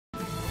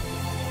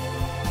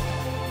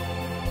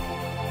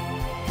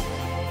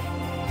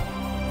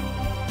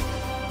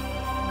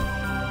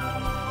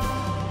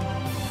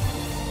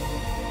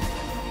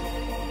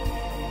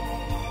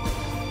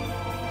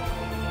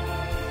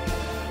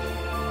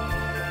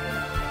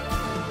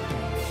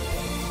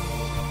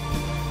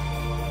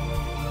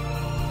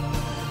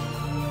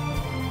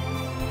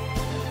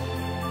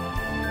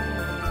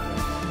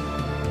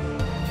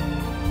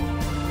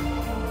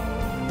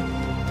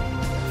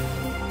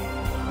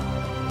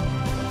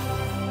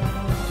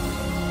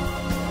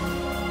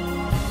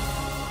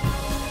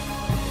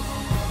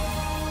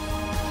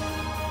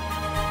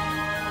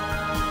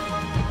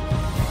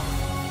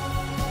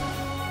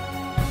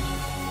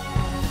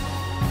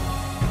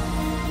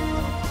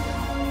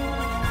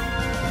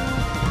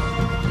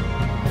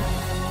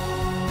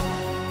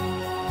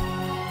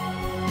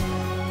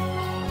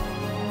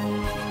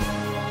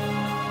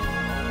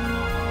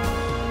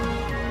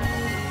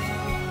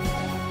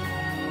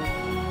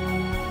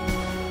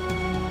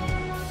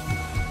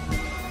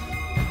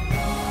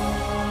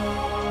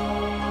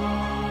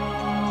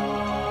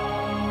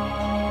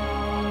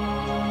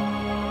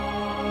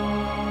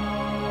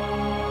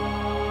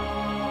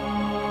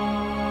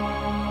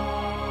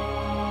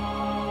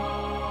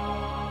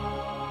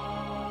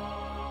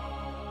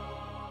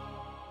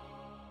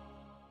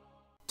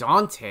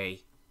Dante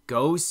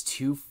goes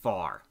too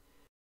far.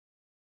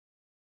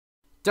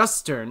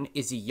 Dustrn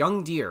is a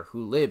young deer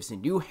who lives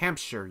in New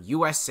Hampshire,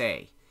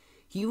 USA.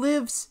 He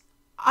lives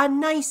a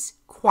nice,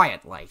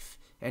 quiet life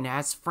and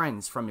has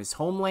friends from his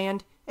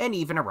homeland and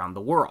even around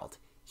the world.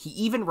 He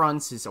even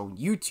runs his own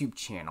YouTube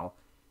channel,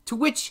 to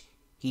which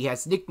he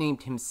has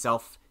nicknamed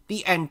himself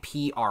the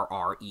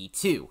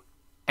NPRRE2.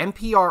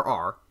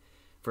 NPRR,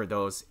 for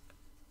those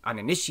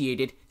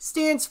uninitiated,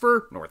 stands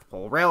for North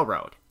Pole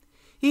Railroad.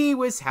 He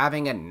was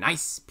having a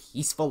nice,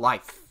 peaceful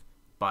life,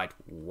 but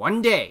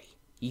one day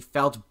he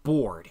felt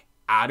bored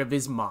out of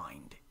his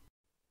mind.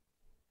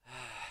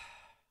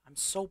 I'm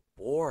so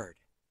bored.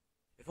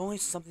 If only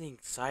something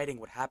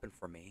exciting would happen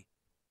for me.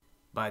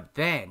 But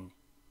then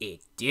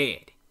it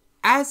did.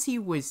 As he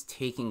was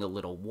taking a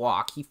little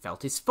walk, he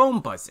felt his phone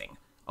buzzing,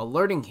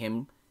 alerting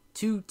him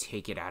to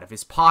take it out of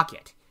his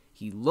pocket.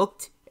 He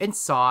looked and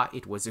saw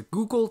it was a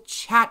Google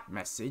chat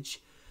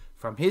message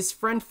from his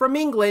friend from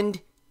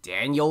England,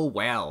 Daniel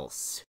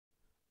Wells.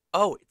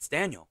 Oh, it's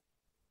Daniel.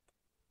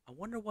 I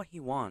wonder what he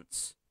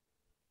wants.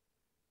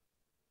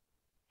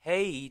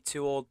 Hey, E2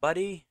 old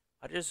buddy.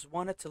 I just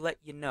wanted to let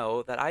you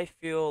know that I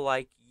feel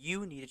like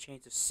you need a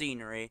change of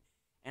scenery,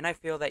 and I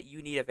feel that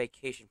you need a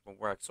vacation from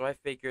work, so I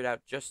figured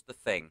out just the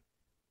thing.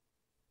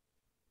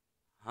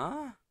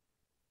 Huh?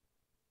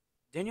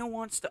 Daniel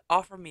wants to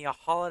offer me a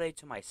holiday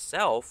to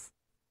myself?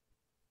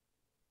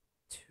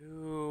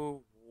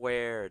 To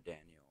where,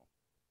 Daniel?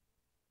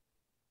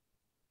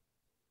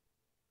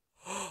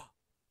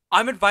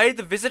 I'm invited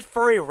to visit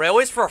Furry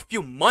Railways for a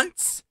few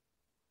months?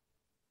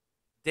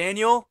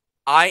 Daniel,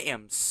 I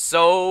am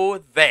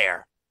so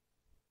there.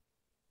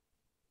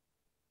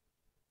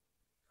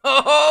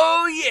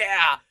 Oh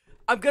yeah!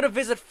 I'm gonna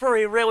visit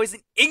Furry Railways in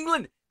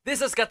England!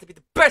 This has got to be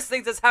the best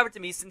thing that's happened to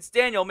me since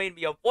Daniel made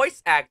me a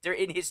voice actor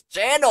in his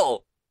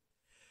channel!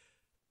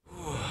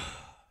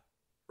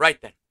 Right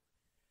then.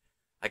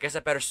 I guess I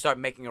better start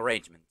making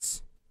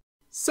arrangements.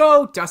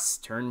 So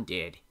Dustrn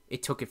did.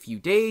 It took a few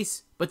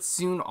days, but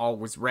soon all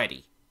was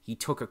ready. He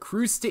took a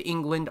cruise to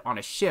England on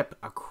a ship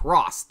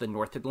across the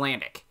North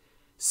Atlantic.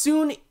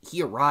 Soon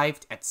he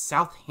arrived at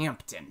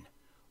Southampton.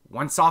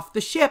 Once off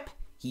the ship,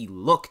 he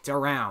looked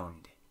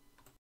around.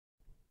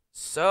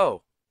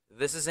 So,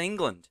 this is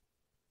England.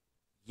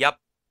 Yep,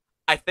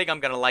 I think I'm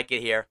gonna like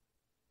it here.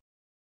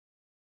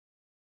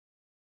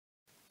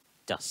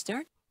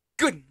 Dustrn?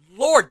 Good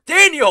Lord,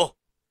 Daniel!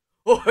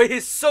 Oh, it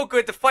is so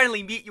good to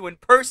finally meet you in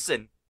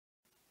person.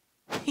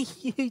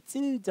 You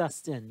too,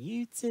 Dustrn,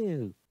 you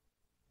too.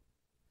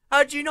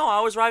 How'd you know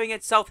I was arriving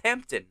at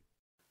Southampton?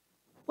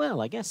 Well,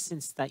 I guess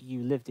since that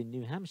you lived in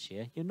New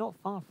Hampshire, you're not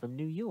far from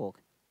New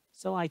York.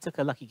 So I took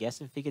a lucky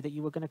guess and figured that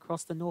you were going to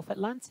cross the North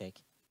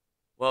Atlantic.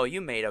 Well, you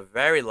made a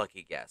very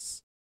lucky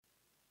guess.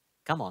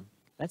 Come on,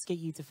 let's get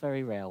you to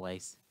Furry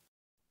Railways.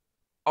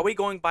 Are we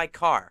going by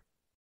car?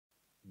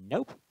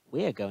 Nope,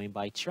 we're going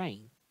by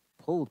train,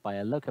 pulled by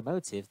a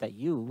locomotive that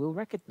you will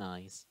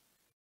recognize.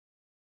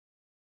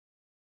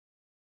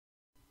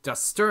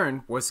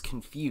 Dustrn was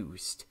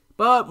confused,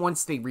 but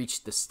once they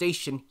reached the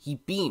station, he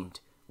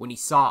beamed when he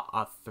saw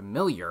a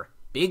familiar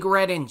big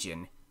red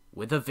engine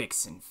with a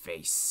vixen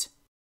face.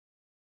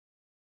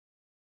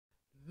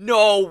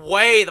 No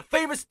way! The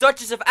famous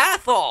Duchess of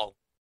Athol!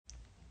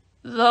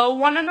 The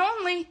one and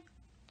only.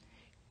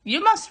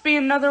 You must be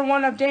another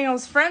one of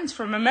Daniel's friends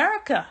from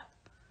America.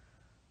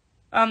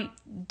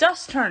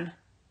 Dustrn,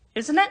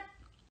 isn't it?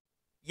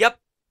 Yep,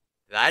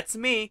 that's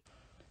me.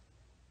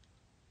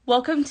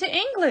 Welcome to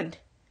England.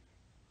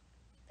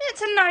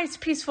 It's a nice,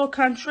 peaceful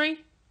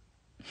country.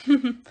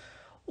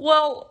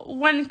 Well,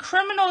 when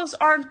criminals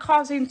aren't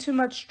causing too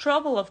much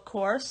trouble, of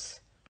course.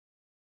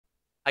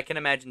 I can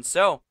imagine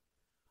so.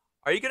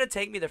 Are you going to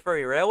take me to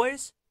Furry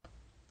Railways?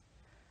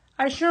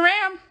 I sure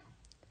am.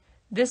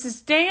 This is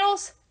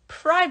Daniel's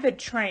private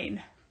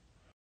train.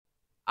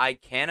 I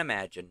can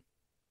imagine.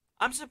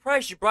 I'm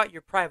surprised you brought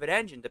your private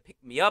engine to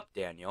pick me up,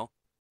 Daniel.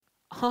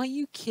 Are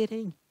you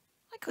kidding?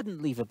 I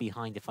couldn't leave her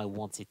behind if I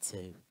wanted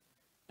to.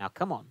 Now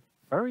come on,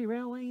 Furry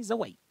Railways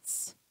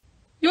awaits.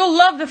 You'll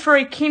love the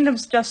Furry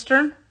Kingdoms,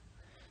 Dustrn.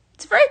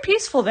 It's very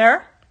peaceful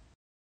there.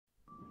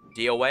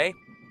 DOA?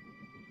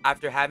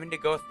 After having to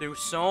go through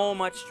so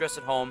much stress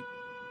at home,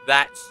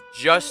 that's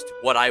just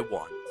what I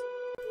want.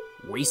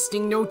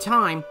 Wasting no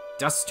time,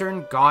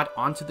 Dustrn got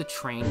onto the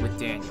train with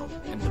Daniel,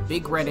 and the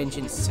big red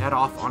engine set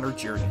off on her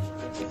journey.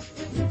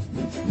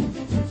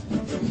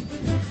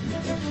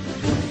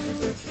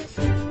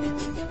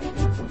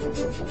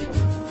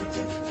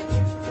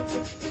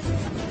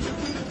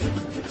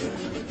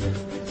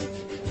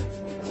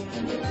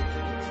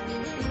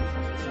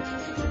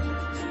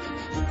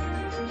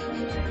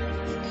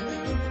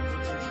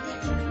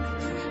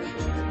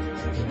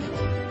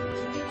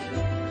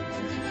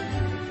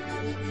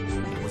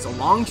 It was a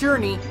long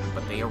journey,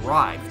 but they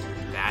arrived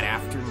that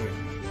afternoon.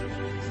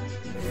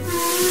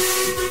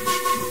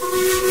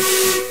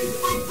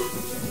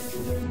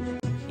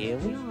 Here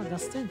we are,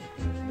 Dustrn.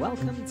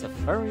 Welcome to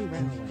Furry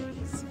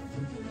Railways.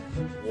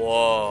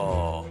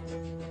 Whoa.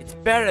 It's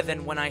better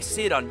than when I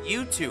see it on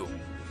YouTube.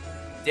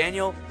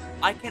 Daniel,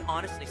 I can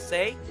honestly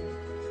say,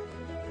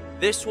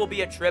 this will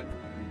be a trip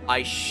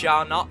I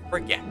shall not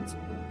forget.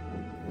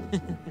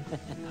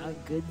 How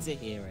good to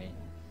hear it.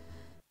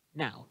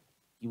 Now,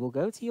 you will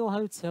go to your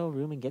hotel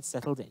room and get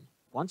settled in.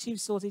 Once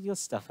you've sorted your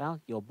stuff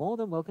out, you're more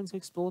than welcome to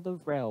explore the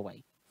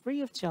railway,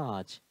 free of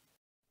charge.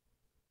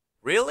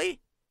 Really?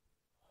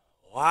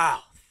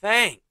 Wow,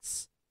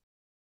 thanks.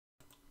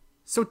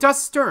 So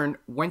Dustrn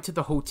went to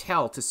the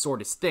hotel to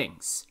sort his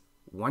things.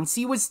 Once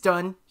he was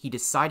done, he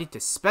decided to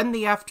spend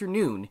the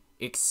afternoon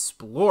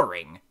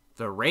exploring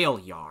the rail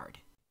yard.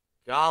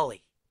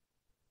 Golly.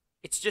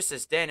 It's just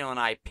as Daniel and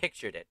I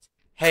pictured it.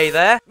 Hey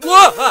there.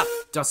 Whoa!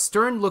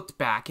 Dustrn looked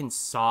back and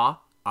saw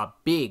a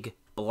big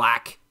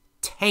black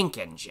tank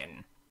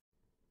engine.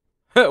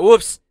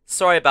 Whoops.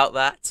 Sorry about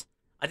that.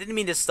 I didn't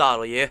mean to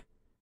startle you.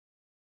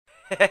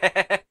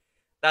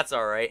 That's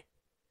alright.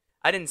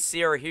 I didn't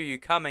see or hear you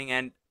coming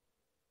and...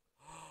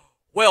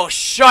 Well,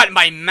 shut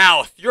my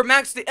mouth! You're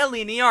Max the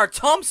L.E.N.E.R.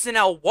 Thompson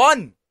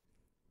L1!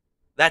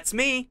 That's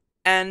me,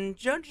 and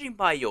judging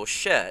by your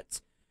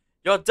shirt,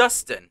 you're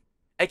Dustrn,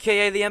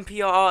 aka the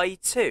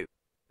MPRE2.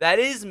 That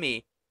is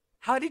me.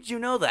 How did you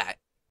know that?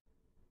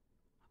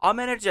 Our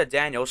manager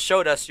Daniel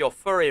showed us your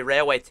Furry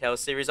Railway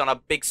Tails series on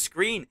a big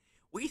screen.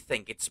 We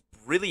think it's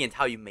brilliant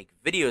how you make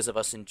videos of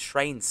us in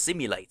Train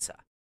Simulator.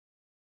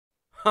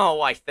 Oh,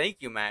 why thank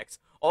you, Max.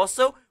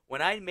 Also,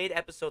 when I made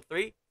episode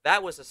 3,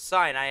 that was a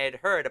sign I had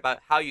heard about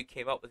how you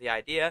came up with the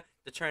idea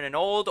to turn an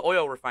old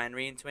oil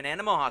refinery into an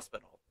animal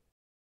hospital.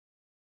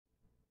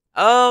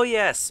 Oh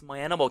yes, my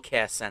animal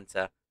care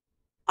center.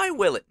 I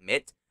will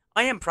admit,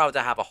 I am proud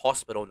to have a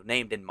hospital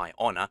named in my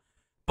honor,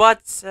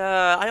 but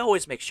I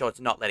always make sure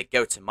to not let it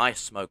go to my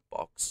smoke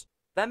box.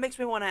 That makes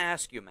me want to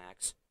ask you,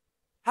 Max,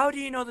 how do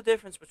you know the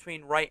difference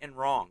between right and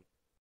wrong?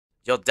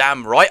 You're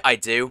damn right I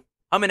do.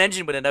 I'm an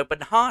engine with an open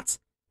heart,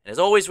 and is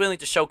always willing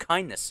to show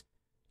kindness.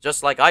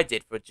 Just like I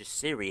did for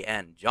Jasiri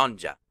and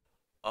Jonja.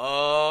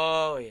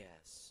 Oh,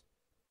 yes.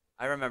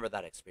 I remember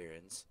that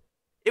experience.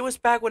 It was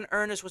back when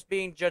Ernest was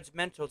being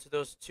judgmental to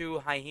those two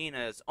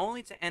hyenas,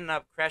 only to end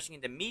up crashing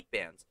into meat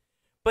bands.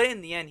 But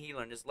in the end, he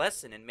learned his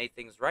lesson and made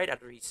things right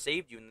after he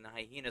saved you and the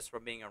hyenas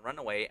from being a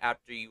runaway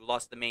after you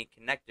lost the main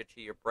connector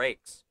to your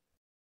brakes.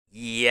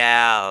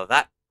 Yeah,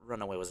 that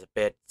runaway was a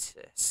bit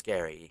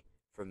scary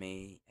for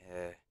me.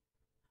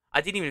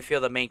 I didn't even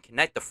feel the main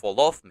connector fall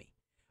off me.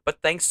 But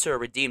thanks to a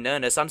redeemed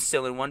Ernest, I'm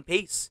still in one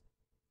piece.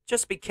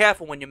 Just be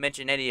careful when you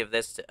mention any of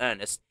this to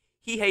Ernest.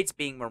 He hates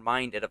being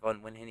reminded of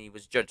when he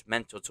was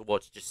judgmental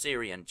towards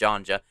Jasiri and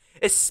Jonja,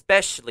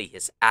 especially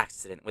his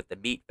accident with the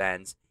meat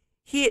vans.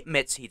 He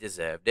admits he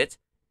deserved it,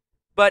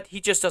 but he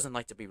just doesn't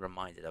like to be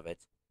reminded of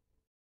it.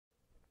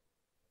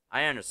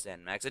 I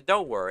understand, Max, and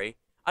don't worry.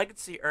 I can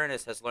see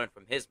Ernest has learned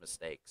from his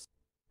mistakes.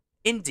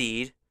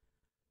 Indeed,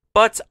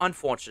 but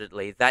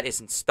unfortunately, that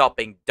isn't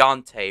stopping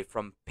Dante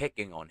from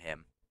picking on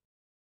him.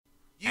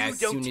 As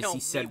soon as he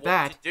said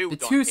that, the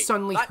two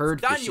suddenly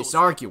heard vicious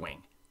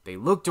arguing. They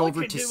looked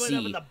over to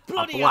see a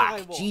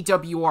black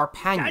GWR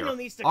Pannier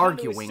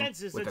arguing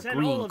with a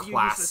green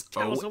Class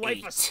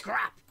 08.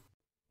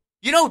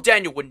 You know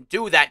Daniel wouldn't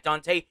do that,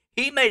 Dante.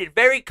 He made it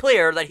very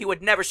clear that he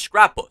would never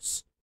scrap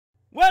us.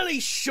 Well, he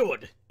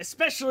should.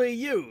 Especially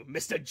you,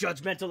 Mr.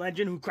 Judgmental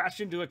Engine who crashed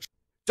into a...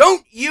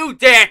 Don't you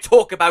dare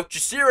talk about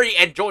Jasiri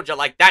and Jonja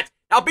like that.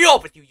 Now be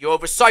off with you, you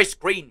oversized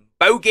green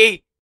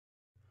bogey.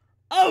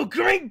 Oh,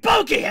 green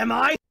bogey, am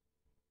I?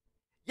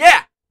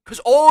 Yeah, because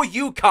all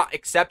you can't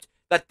accept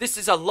that this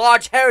is a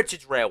large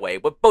heritage railway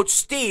where both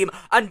steam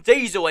and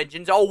diesel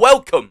engines are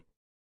welcome.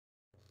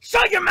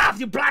 Shut your mouth,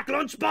 you black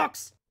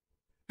lunchbox!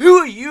 Who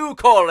are you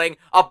calling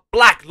a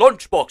black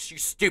lunchbox, you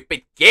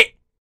stupid git?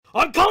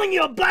 I'm calling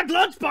you a black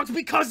lunchbox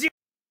because you...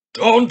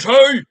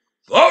 Dante,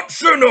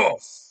 that's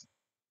enough!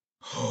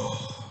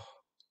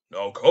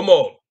 Now come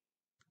on.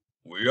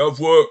 We have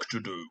work to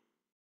do.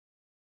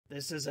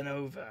 This isn't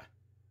over.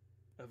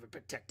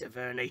 Overprotective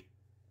Ernie.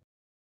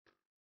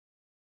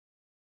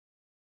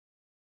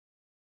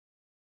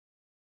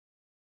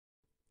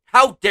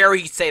 How dare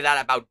he say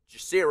that about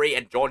Jasiri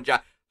and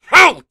Jonja?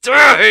 How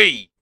dare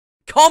he!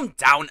 Calm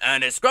down,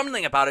 Ernest.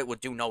 Grumbling about it would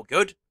do no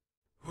good.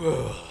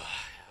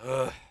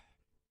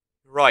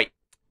 Right.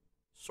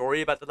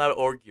 Sorry about the loud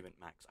argument,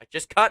 Max. I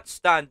just can't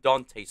stand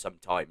Dante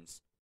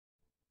sometimes.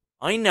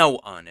 I know,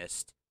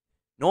 Ernest.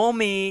 Nor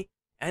me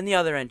and the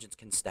other engines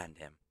can stand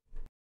him.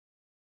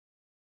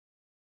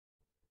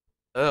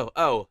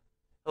 Oh.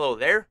 Hello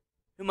there.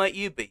 Who might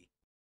you be?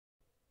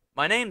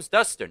 My name's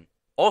Dustrn,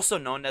 also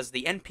known as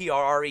the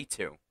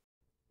NPRRE2.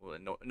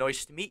 Well,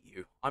 nice to meet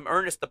you. I'm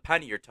Ernest the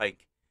Pannier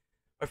Tank.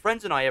 My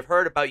friends and I have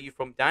heard about you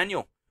from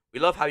Daniel. We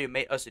love how you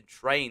made us in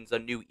Trains a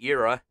new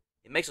era.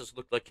 It makes us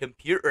look like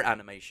computer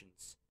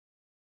animations.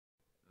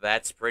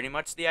 That's pretty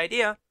much the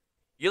idea.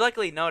 You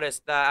likely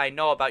noticed that I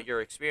know about your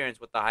experience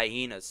with the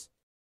hyenas.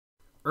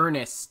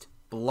 Ernest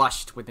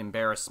blushed with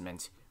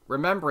embarrassment,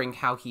 remembering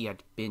how he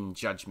had been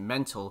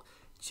judgmental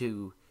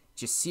to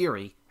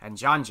Jasiri and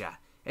Jonja,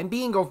 and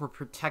being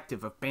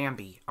overprotective of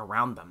Bambi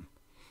around them.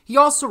 He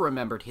also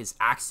remembered his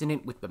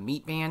accident with the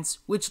meat vans,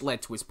 which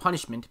led to his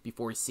punishment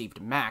before he saved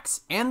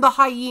Max and the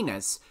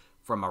hyenas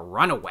from a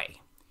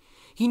runaway.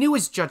 He knew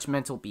his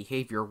judgmental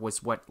behavior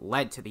was what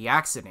led to the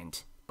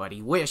accident, but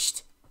he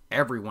wished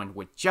everyone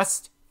would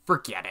just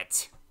forget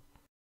it.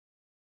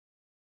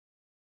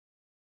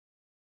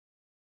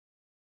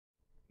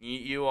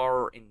 You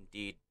are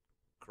indeed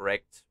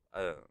correct.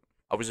 I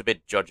was a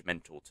bit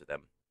judgmental to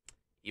them.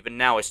 Even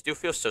now, I still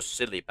feel so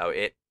silly about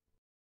it.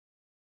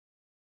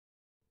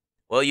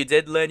 Well, you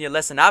did learn your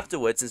lesson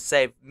afterwards and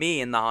saved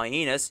me and the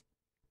hyenas.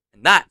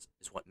 And that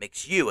is what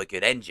makes you a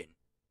good engine.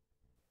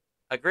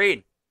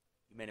 Agreed.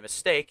 You made a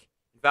mistake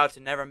and vowed to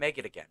never make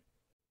it again.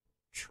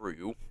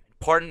 True. And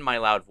pardon my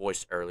loud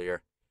voice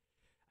earlier.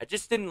 I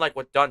just didn't like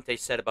what Dante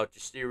said about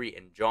Dustrn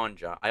and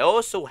Jonja. I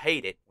also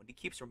hate it when he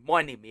keeps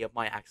reminding me of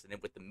my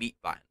accident with the meat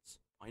vans.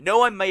 I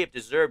know I may have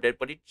deserved it,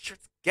 but it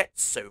just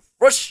gets so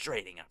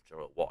frustrating after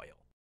a while.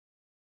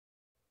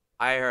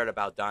 I heard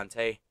about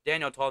Dante.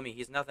 Daniel told me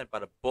he's nothing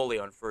but a bully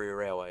on Furry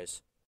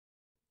Railways.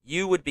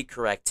 You would be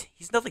correct.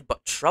 He's nothing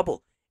but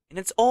trouble. And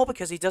it's all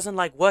because he doesn't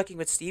like working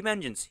with steam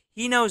engines.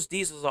 He knows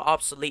diesels are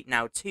obsolete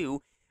now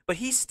too, but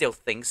he still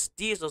thinks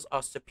diesels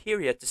are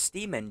superior to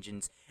steam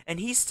engines. And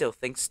he still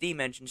thinks steam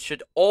engines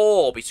should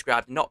all be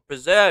scrapped, not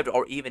preserved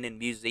or even in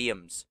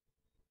museums.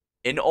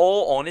 In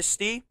all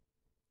honesty,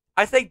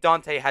 I think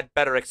Dante had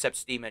better accept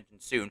steam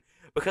engines soon,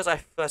 because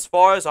as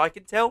far as I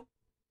can tell,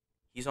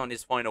 he's on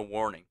his final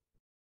warning.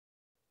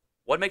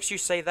 What makes you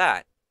say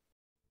that?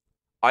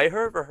 I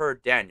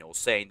overheard Daniel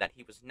saying that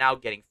he was now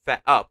getting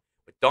fed up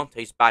with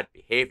Dante's bad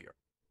behavior.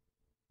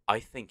 I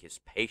think his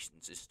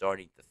patience is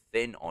starting to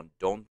thin on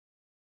Dante.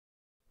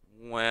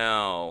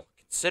 Well,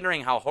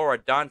 considering how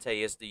horrid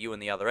Dante is to you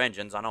and the other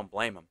engines, I don't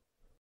blame him.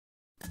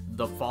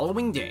 The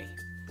following day,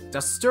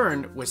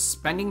 Dustrn was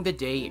spending the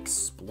day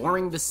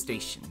exploring the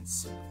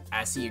stations.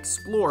 As he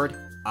explored,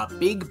 a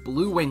big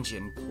blue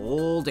engine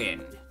pulled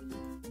in.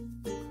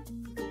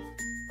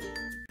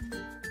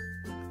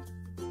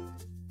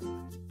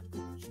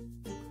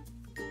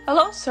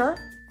 Hello, sir.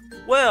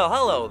 Well,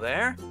 hello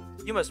there.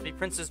 You must be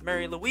Princess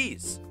Mary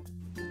Louise.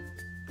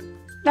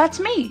 That's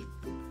me.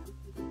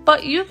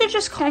 But you could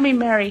just call me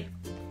Mary.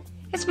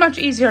 It's much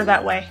easier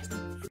that way.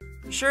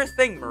 Sure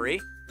thing,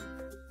 Marie.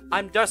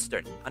 I'm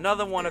Dustrn,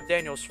 another one of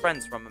Daniel's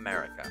friends from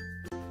America.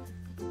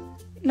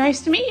 Nice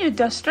to meet you,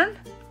 Dustrn.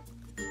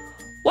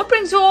 What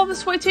brings you all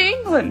this way to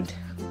England?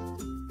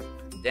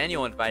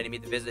 Daniel invited me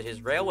to visit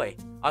his railway.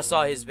 I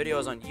saw his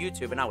videos on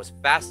YouTube and I was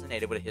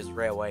fascinated with his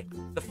railway.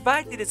 The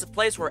fact that it's a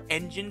place where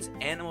engines,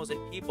 animals,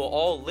 and people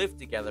all live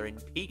together in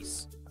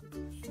peace.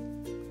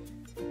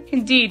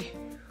 Indeed.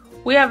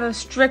 We have a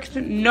strict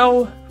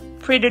no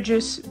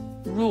prejudice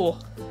rule.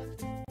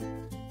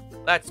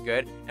 That's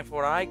good. And from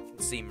what I can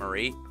see,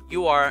 Marie,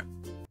 you are...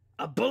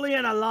 a bully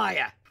and a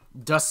liar.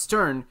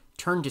 Dustrn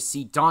turned to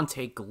see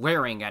Dante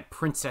glaring at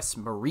Princess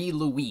Marie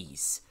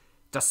Louise.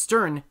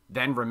 Dustrn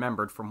then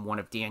remembered from one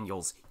of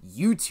Daniel's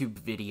YouTube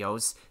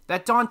videos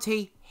that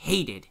Dante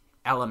hated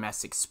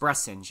LMS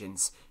Express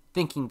engines,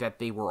 thinking that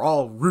they were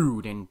all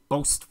rude and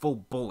boastful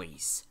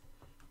bullies.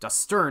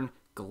 Dustrn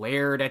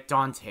glared at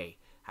Dante,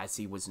 as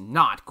he was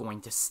not going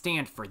to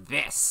stand for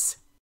this.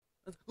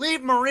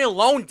 Leave Marie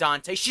alone,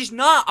 Dante. She's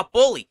not a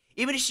bully.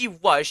 Even if she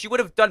was, she would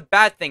have done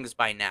bad things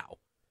by now.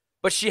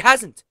 But she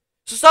hasn't.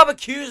 So stop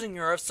accusing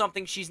her of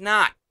something she's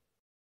not.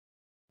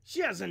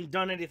 She hasn't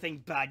done anything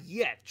bad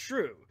yet,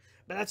 true.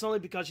 But that's only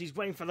because she's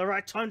waiting for the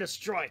right time to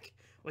strike.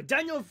 When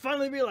Daniel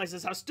finally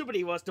realizes how stupid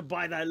he was to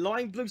buy that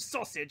lying blue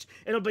sausage,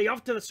 it'll be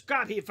off to the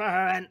scrap heap for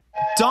her and...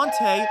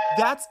 Dante,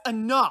 that's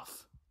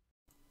enough!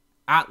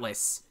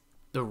 Atlas,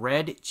 the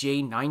red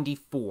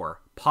J94,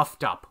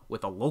 puffed up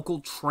with a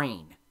local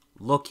train,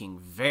 looking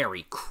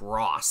very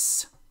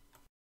cross.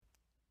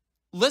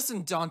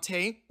 Listen,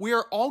 Dante, we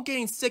are all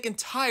getting sick and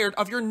tired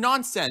of your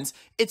nonsense.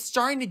 It's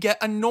starting to get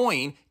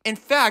annoying. In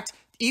fact,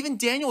 even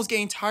Daniel's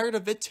getting tired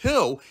of it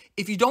too.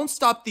 If you don't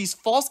stop these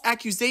false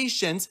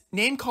accusations,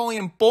 name-calling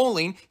and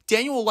bullying,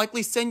 Daniel will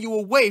likely send you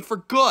away for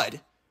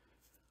good.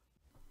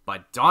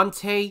 But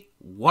Dante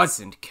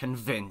wasn't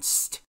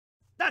convinced.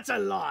 That's a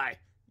lie!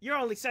 You're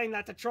only saying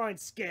that to try and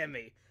scare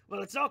me.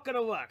 Well, it's not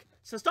gonna work.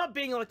 So stop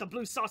being like the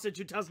blue sausage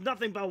who tells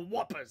nothing but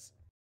whoppers.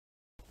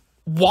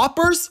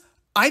 Whoppers?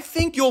 I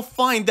think you'll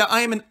find that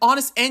I am an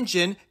honest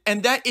engine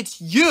and that it's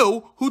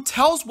you who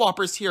tells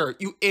whoppers here,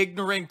 you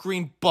ignorant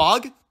green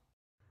bug.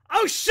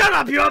 Oh, shut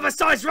up, you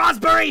oversized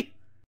raspberry!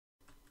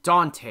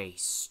 Dante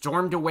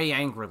stormed away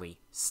angrily,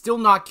 still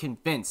not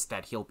convinced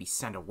that he'll be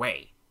sent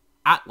away.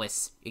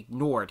 Atlas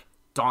ignored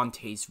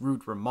Dante's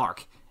rude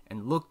remark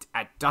and looked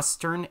at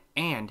Dustrn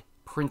and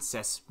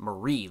Princess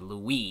Marie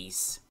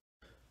Louise.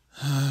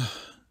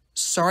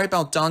 Sorry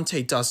about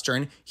Dante,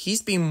 Dustrn.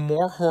 He's being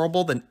more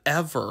horrible than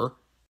ever.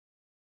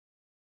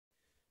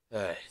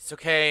 It's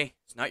okay.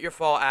 It's not your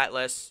fault,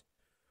 Atlas.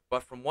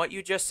 But from what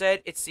you just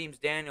said, it seems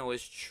Daniel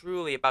is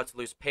truly about to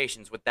lose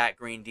patience with that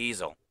green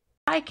diesel.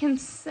 I can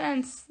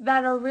sense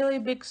that a really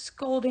big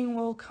scolding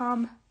will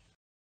come.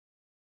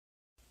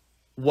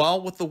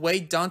 Well, with the way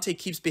Dante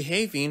keeps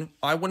behaving,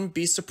 I wouldn't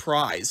be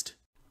surprised.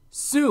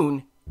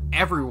 Soon,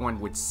 everyone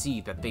would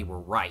see that they were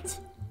right.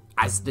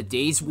 As the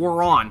days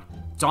wore on,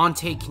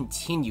 Dante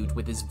continued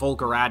with his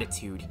vulgar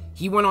attitude.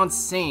 He went on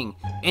saying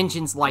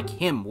engines like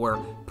him were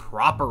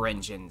proper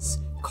engines,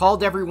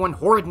 called everyone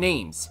horrid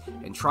names,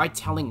 and tried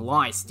telling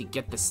lies to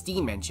get the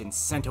steam engines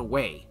sent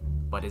away.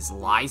 But his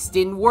lies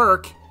didn't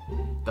work.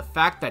 The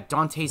fact that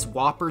Dante's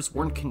whoppers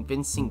weren't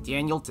convincing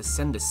Daniel to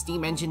send the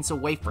steam engines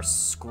away for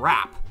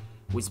scrap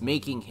was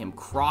making him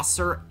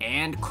crosser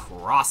and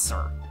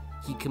crosser.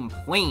 He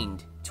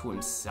complained to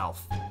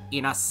himself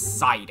in a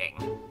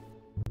siding.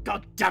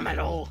 God damn it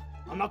all!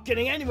 I'm not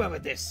getting anywhere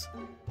with this!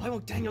 Why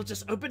won't Daniel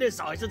just open his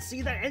eyes and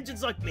see that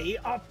engines like me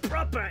are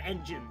proper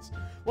engines?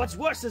 What's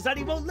worse is that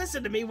he won't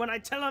listen to me when I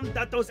tell him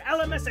that those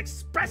LMS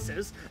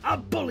Expresses are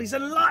bullies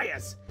and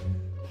liars!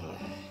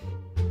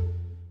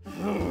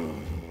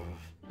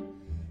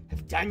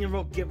 If Daniel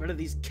won't get rid of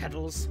these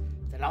kettles,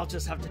 then I'll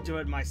just have to do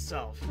it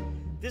myself.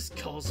 This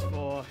calls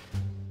for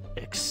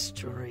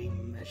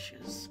extreme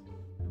measures.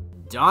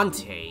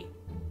 Dante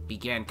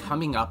began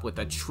coming up with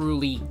a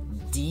truly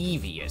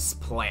devious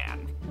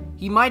plan.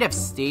 He might have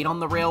stayed on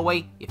the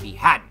railway if he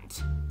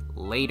hadn't.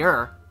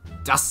 Later,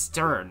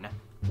 Dustrn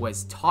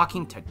was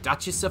talking to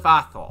Duchess of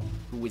Athol,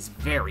 who was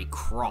very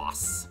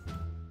cross.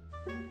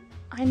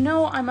 I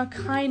know I'm a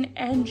kind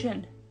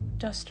engine,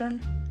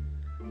 Dustrn,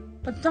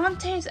 but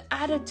Dante's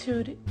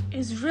attitude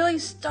is really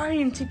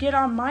starting to get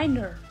on my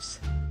nerves.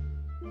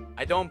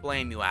 I don't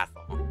blame you,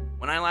 Athol.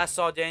 When I last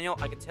saw Daniel,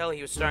 I could tell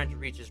he was starting to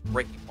reach his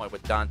breaking point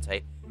with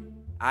Dante.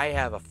 I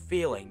have a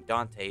feeling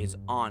Dante is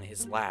on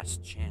his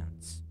last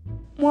chance.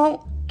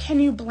 Well, can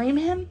you blame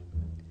him?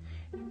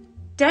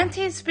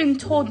 Dante's been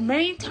told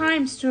many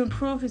times to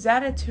improve his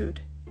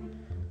attitude,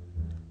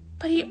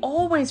 but he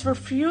always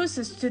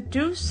refuses to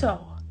do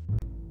so.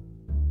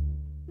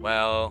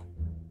 Well,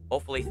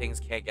 hopefully things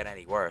can't get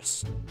any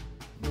worse.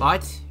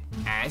 But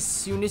as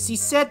soon as he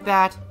said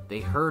that,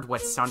 they heard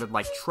what sounded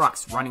like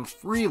trucks running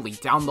freely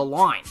down the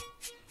line.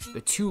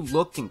 The two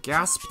looked and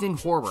gasped in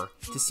horror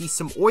to see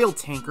some oil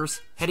tankers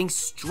heading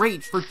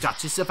straight for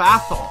Duchess of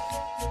Athol.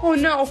 Oh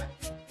no!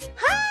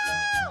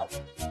 Help!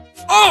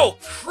 Oh,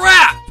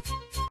 crap!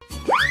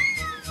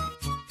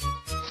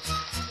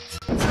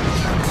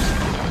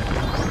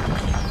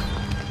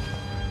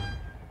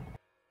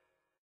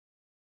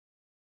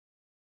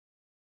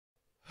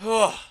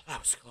 Oh, that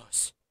was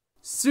close.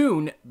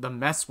 Soon, the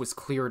mess was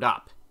cleared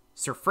up.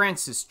 Sir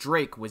Francis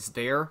Drake was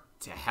there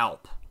to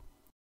help.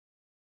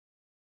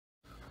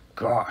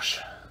 Gosh,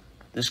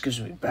 this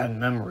gives me bad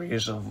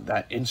memories of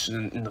that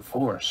incident in the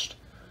forest.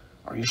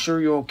 Are you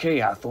sure you're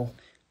okay, Athol?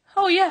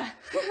 Oh yeah,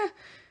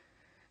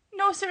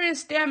 no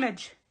serious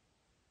damage.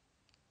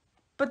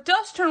 But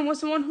Dustrn was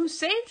the one who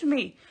saved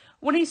me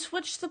when he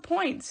switched the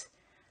points.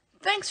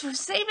 Thanks for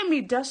saving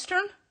me,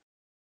 Dustrn.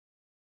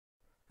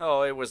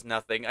 Oh, it was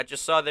nothing. I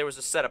just saw there was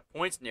a set of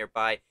points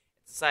nearby and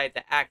decided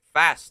to act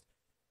fast.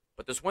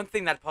 But there's one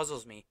thing that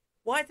puzzles me.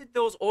 Why did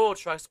those oil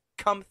trucks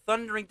come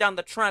thundering down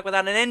the track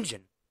without an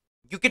engine?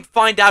 You can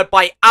find out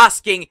by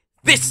asking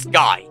this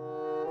guy!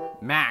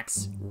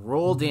 Max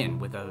rolled in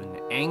with an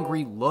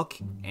angry look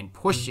and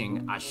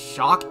pushing a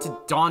shocked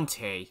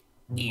Dante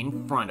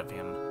in front of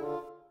him.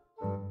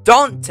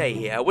 Dante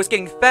here was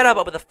getting fed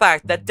up with the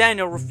fact that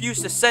Daniel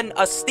refused to send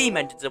us steam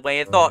engines away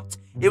and thought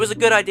it was a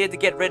good idea to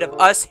get rid of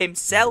us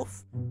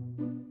himself.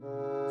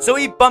 So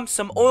he bumped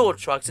some oil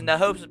trucks in the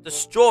hopes of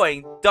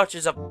destroying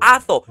Duchess of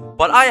Athol,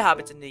 but I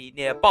happened to be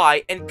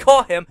nearby and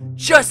caught him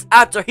just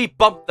after he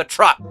bumped the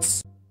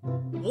trucks.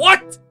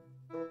 What?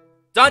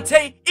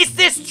 Dante, is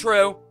this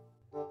true?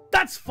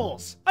 That's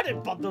false! I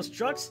didn't bump those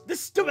trucks! This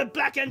stupid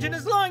black engine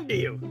is lying to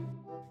you!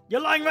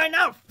 You're lying right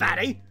now,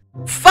 fatty!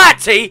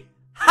 Fatty?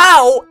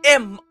 How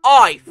am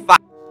I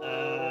fat?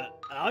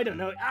 I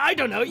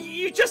don't know,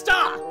 you just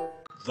are!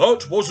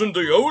 That wasn't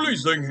the only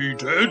thing he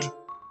did.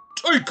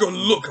 Take a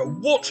look at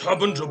what's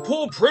happened to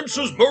poor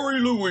Princess Marie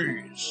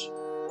Louise.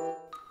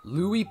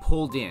 Louis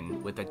pulled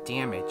in with a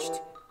damaged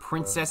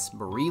Princess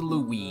Marie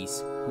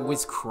Louise who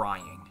was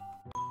crying.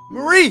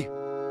 Marie,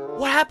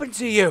 what happened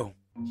to you?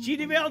 She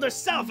derailed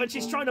herself and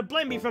she's trying to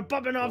blame me for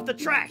bumping off the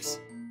tracks.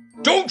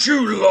 Don't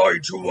you lie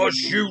to us,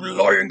 you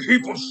lying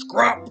heap of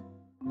scrap!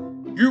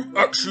 You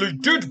actually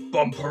did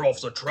bump her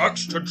off the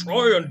tracks to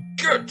try and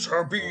get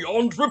her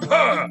beyond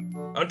repair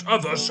and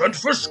have her sent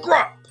for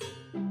scrap.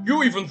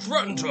 You even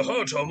threatened to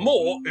hurt her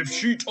more if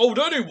she told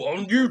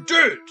anyone you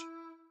did.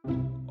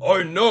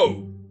 I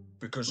know,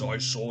 because I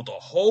saw the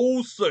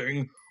whole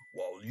thing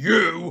while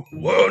you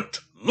weren't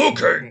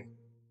looking.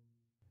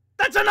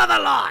 That's another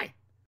lie!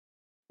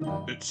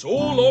 It's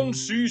all on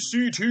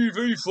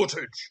CCTV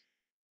footage.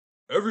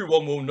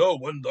 Everyone will know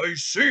when they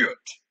see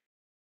it.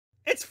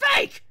 It's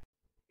fake!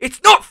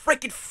 It's not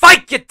freaking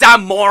fake, you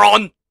damn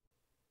moron!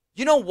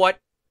 You know what?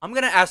 I'm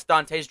gonna ask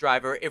Dante's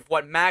driver if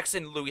what Max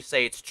and Louis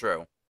say it's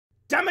true.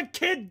 Damn it,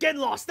 kid, get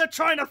lost! They're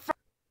trying to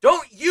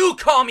Don't you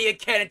call me a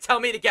kid and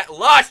tell me to get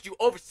lost, you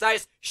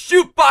oversized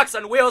shoebox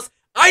on wheels!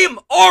 I am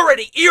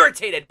already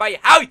irritated by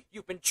how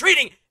you've been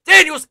treating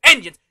Daniel's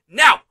engines.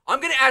 Now, I'm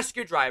gonna ask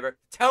your driver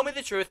to tell me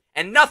the truth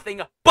and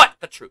nothing but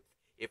the truth.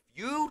 If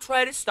you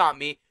try to stop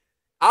me,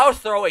 I'll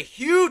throw a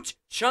huge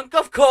chunk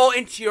of coal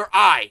into your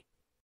eye.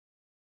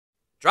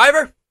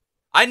 Driver,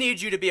 I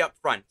need you to be up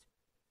front.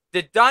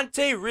 Did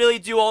Dante really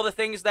do all the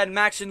things that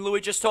Max and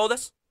Louis just told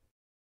us?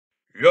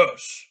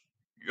 Yes.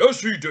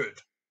 Yes, he did.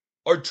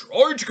 I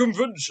tried to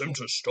convince him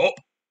to stop,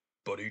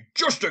 but he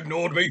just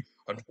ignored me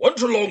and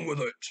went along with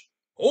it.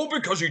 All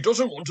because he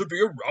doesn't want to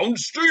be around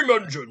steam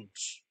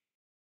engines.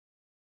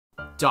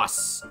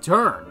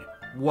 Dustrn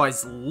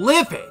was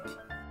livid.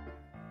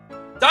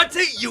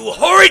 Dante, you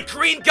horrid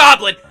green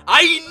goblin!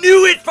 I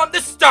knew it from the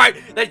start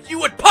that you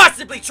would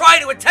possibly try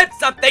to attempt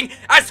something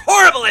as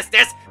horrible as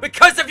this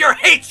because of your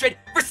hatred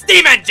for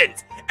steam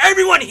engines!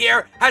 Everyone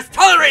here has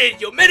tolerated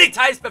you many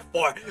times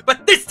before,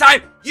 but this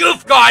time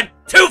you've gone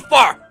too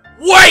far!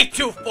 Way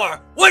too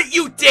far! What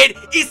you did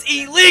is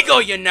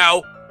illegal, you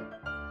know!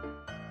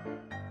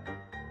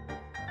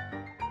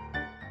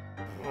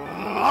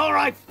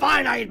 Alright,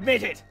 fine, I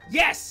admit it.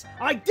 Yes,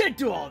 I did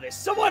do all this,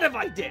 so what if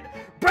I did?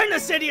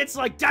 Brainless idiots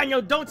like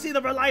Daniel don't see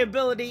the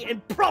reliability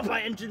in proper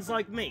engines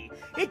like me.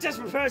 He just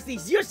prefers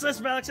these useless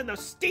relics and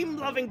those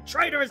steam-loving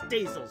traitorous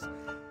diesels.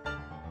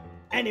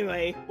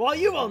 Anyway, while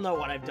you all know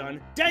what I've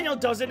done, Daniel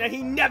doesn't and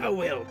he never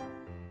will.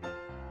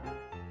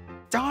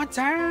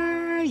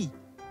 Dante!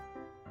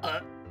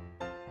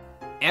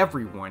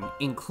 Everyone,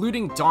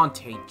 including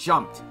Dante,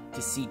 jumped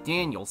to see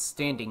Daniel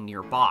standing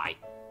nearby.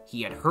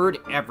 He had heard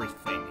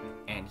everything,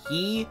 and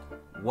he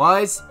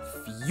was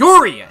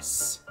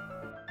furious.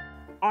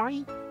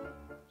 I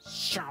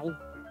shall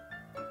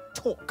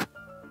talk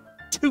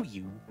to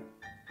you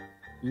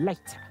later.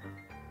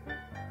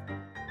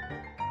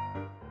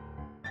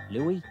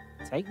 Louis,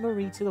 take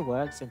Marie to the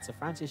works and Sir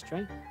Francis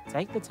Drake,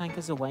 take the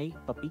tankers away,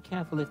 but be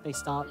careful if they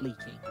start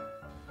leaking.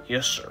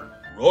 Yes, sir.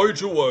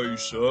 Right away,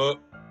 sir.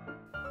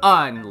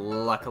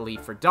 Unluckily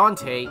for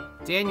Dante,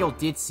 Daniel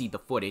did see the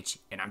footage,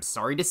 and I'm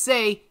sorry to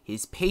say,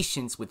 his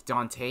patience with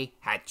Dante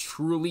had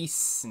truly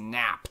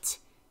snapped.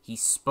 He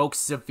spoke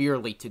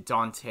severely to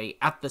Dante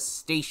at the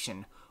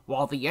station,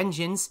 while the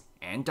engines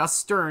and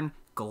Dustrn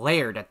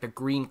glared at the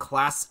Green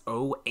Class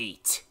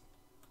 08.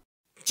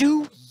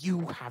 Do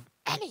you have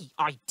any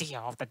idea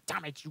of the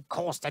damage you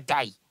caused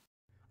today?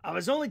 I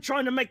was only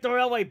trying to make the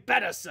railway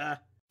better, sir.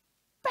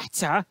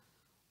 Better?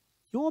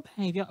 Your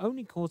behaviour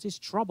only causes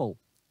trouble.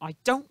 I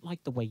don't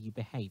like the way you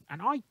behave,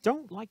 and I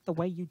don't like the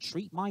way you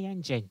treat my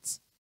engines.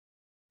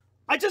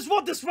 I just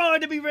want this railway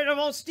to be rid of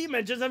all steam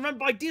engines and run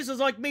by diesels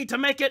like me to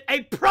make it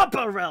a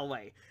proper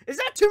railway. Is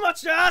that too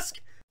much to ask?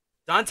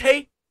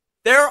 Dante,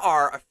 there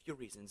are a few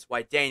reasons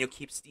why Daniel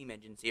keeps steam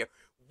engines here.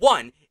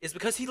 One is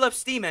because he loves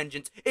steam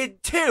engines,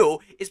 and two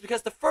is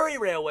because the Furry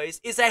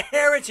Railways is a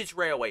heritage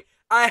railway.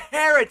 A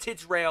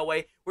heritage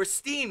railway where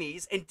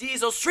steamies and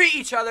diesels treat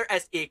each other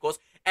as equals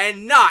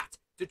and not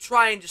to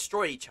try and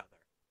destroy each other.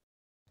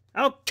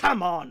 Oh,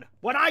 come on!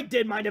 What I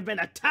did might have been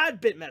a tad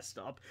bit messed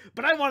up,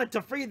 but I wanted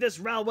to free this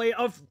railway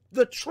of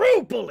the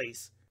true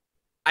bullies!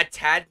 A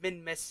tad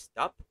bit messed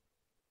up?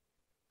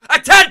 A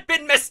tad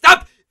bit messed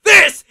up?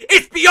 This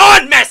is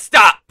beyond messed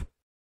up!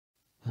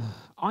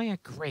 I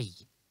agree.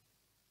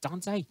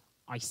 Dante,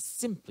 I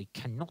simply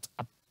cannot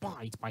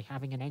abide by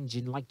having an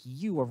engine like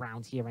you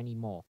around here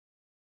anymore.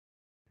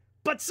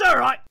 But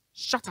sir,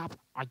 Shut up!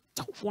 I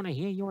don't want to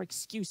hear your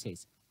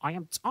excuses. I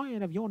am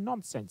tired of your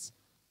nonsense.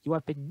 You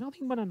have been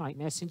nothing but a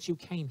nightmare since you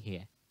came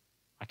here.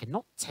 I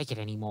cannot take it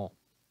anymore.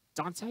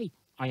 Dante,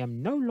 I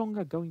am no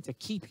longer going to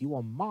keep you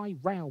on my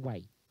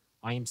railway.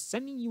 I am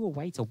sending you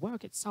away to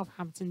work at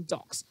Southampton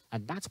Docks,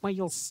 and that's where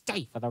you'll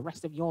stay for the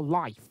rest of your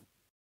life.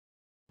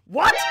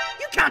 What?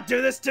 You can't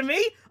do this to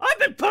me! I've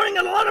been putting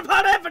a lot of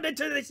hard effort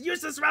into this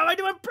useless railway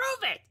to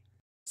improve it!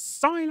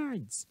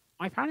 Silence!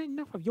 I've had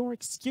enough of your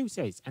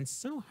excuses, and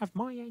so have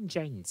my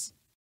engines.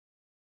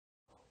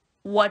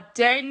 What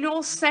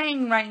Daniel's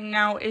saying right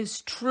now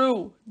is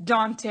true,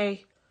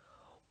 Dante.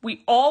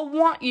 We all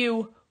want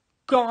you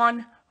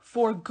gone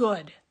for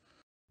good.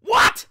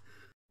 What?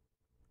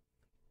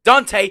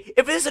 Dante,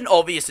 if it isn't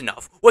obvious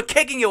enough, we're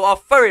kicking you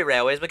off Furry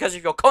Railways because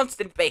of your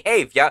constant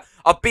behaviour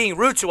of being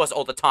rude to us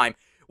all the time.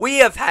 We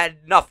have had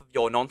enough of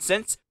your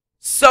nonsense,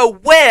 so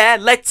we're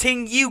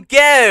letting you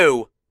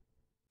go!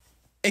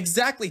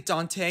 Exactly,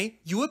 Dante.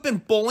 You have been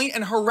bullying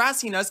and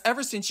harassing us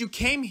ever since you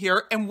came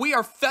here, and we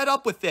are fed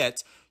up with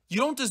it. You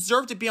don't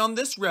deserve to be on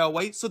this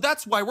railway, so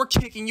that's why we're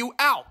kicking you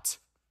out.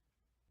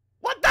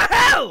 What the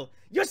hell?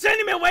 You're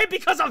sending me away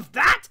because of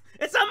that?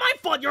 It's not my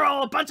fault you're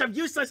all a bunch of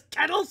useless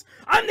kettles.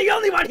 I'm the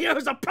only one here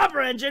who's a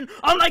proper engine,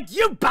 unlike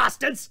you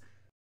bastards.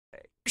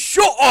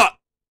 Shut up!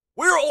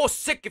 We're all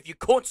sick of you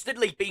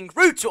constantly being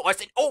rude to us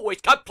and always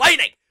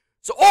complaining.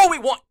 So all we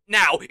want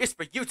now is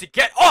for you to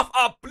get off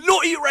our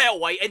bloody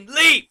railway and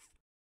leave.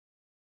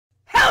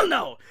 Hell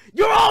no!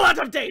 You're all out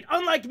of date,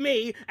 unlike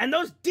me, and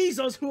those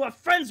diesels who are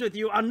friends with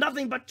you are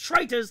nothing but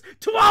traitors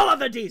to all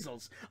other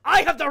diesels.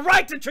 I have the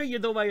right to treat you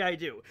the way I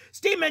do.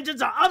 Steam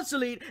engines are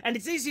obsolete, and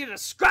it's easier to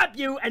scrap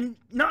you and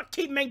not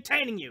keep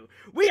maintaining you.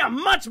 We are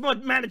much more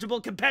manageable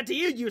compared to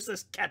you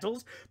useless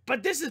kettles,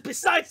 but this is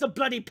besides the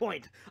bloody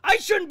point. I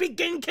shouldn't be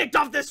getting kicked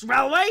off this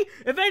railway.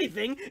 If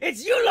anything,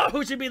 it's you lot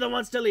who should be the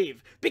ones to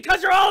leave,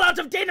 because you're all out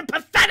of date and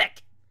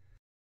pathetic!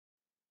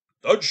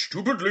 That's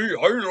stupidly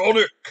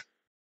ironic.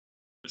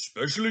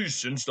 Especially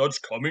since that's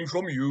coming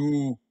from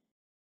you.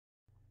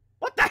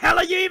 What the hell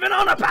are you even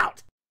on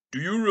about? Do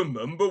you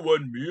remember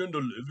when me and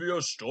Olivia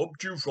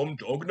stopped you from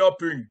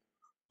dognapping?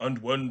 And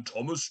when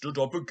Thomas stood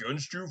up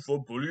against you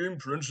for bullying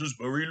Princess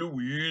Mary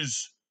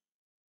Louise?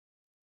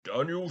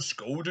 Daniel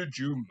scolded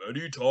you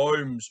many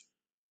times,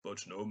 but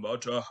no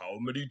matter how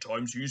many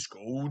times he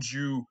scolds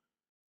you,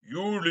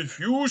 you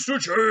refuse to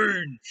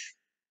change.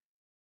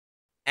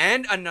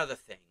 And another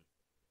thing.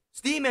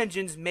 Steam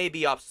engines may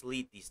be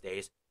obsolete these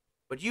days,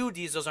 but you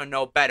diesels are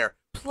no better.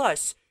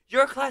 Plus,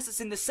 your class is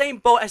in the same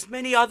boat as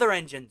many other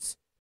engines.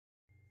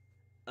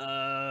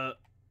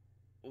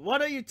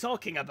 What are you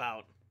talking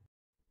about?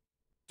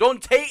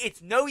 Dante,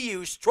 it's no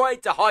use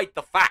trying to hide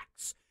the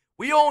facts.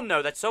 We all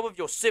know that some of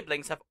your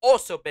siblings have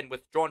also been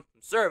withdrawn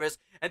from service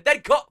and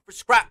then cut for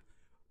scrap,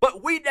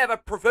 but we never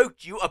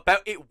provoked you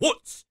about it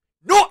once.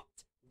 Not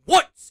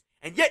once!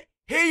 And yet,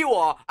 here you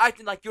are,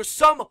 acting like you're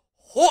some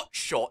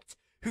hotshot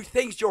who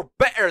thinks you're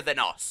better than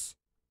us.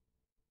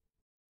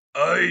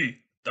 Aye,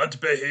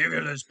 that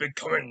behaviour is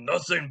becoming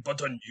nothing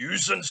but a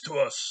nuisance to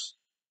us.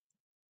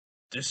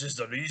 This is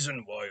the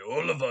reason why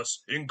all of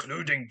us,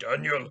 including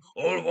Daniel,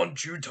 all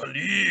want you to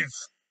leave.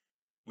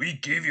 We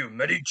gave you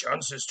many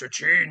chances to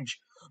change,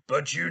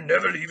 but you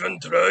never even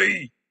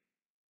try.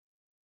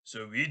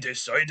 So we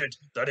decided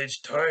that it's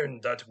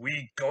time that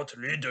we got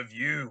rid of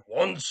you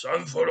once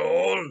and for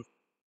all.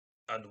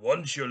 And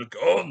once you're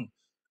gone,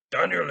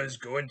 Daniel is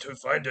going to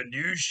find a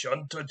new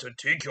shunter to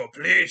take your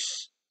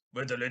place.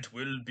 Whether it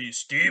will be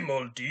steam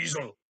or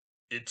diesel,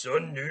 it's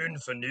unknown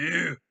for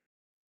now.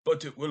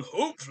 But it will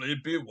hopefully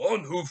be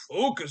one who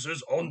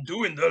focuses on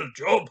doing their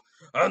job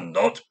and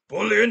not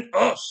bullying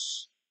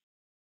us.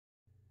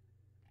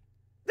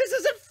 This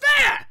isn't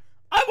fair!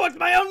 I worked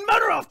my own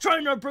mother off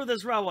trying to improve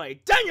this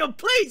railway! Daniel,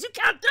 please, you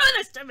can't do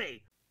this to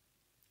me!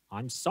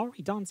 I'm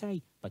sorry,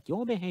 Dante, but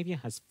your behavior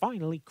has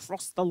finally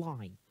crossed the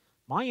line.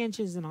 My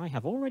engines and I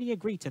have already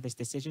agreed to this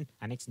decision,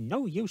 and it's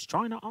no use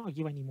trying to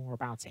argue anymore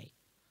about it.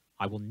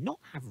 I will not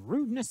have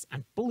rudeness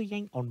and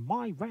bullying on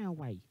my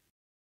railway.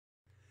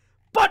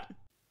 But!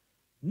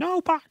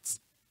 No buts!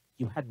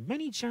 You had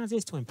many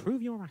chances to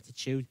improve your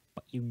attitude,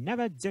 but you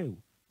never do.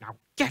 Now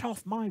get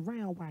off my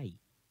railway.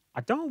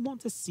 I don't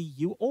want to see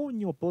you or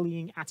your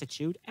bullying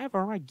attitude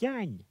ever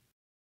again.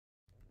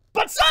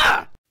 But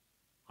sir!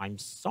 I'm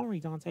sorry,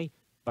 Dante,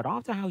 but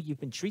after how you've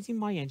been treating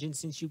my engine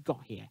since you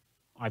got here,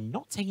 I'm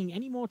not taking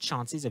any more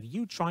chances of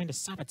you trying to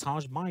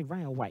sabotage my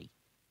railway.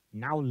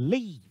 Now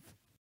leave!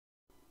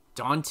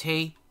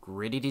 Dante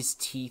gritted his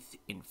teeth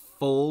in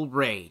full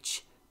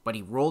rage, but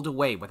he rolled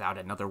away without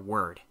another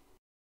word.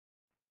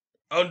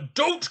 And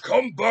don't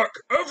come back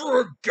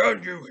ever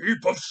again, you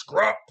heap of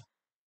scrap!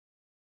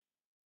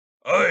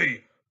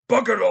 Aye,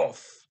 bugger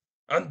off,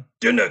 and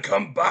dinna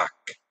come back!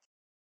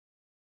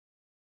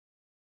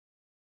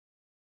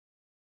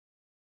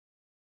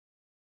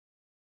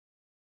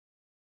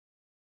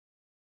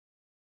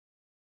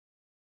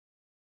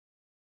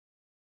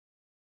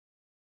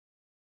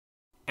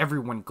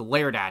 Everyone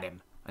glared at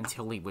him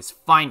until he was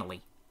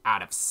finally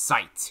out of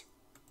sight.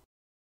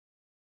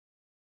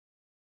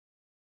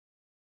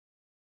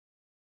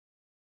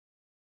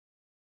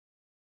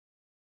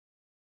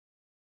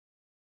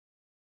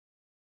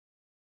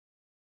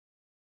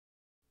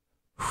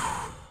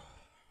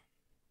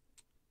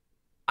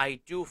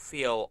 I do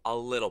feel a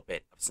little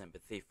bit of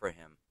sympathy for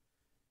him,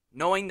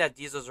 knowing that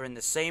diesels are in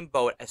the same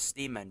boat as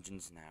steam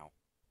engines now.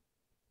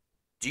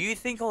 Do you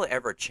think he'll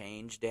ever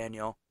change,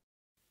 Daniel?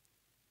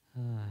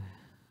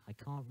 I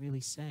can't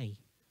really say.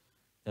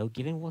 Though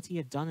given what he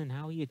had done and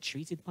how he had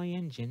treated my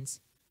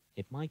engines,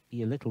 it might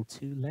be a little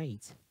too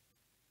late.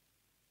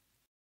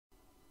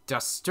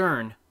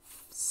 Dustrn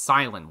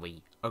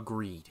silently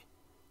agreed.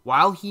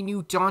 While he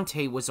knew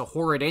Dante was a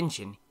horrid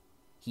engine,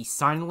 he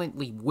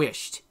silently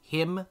wished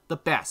him the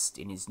best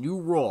in his new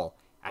role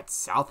at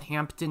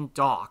Southampton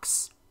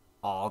Docks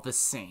all the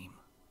same.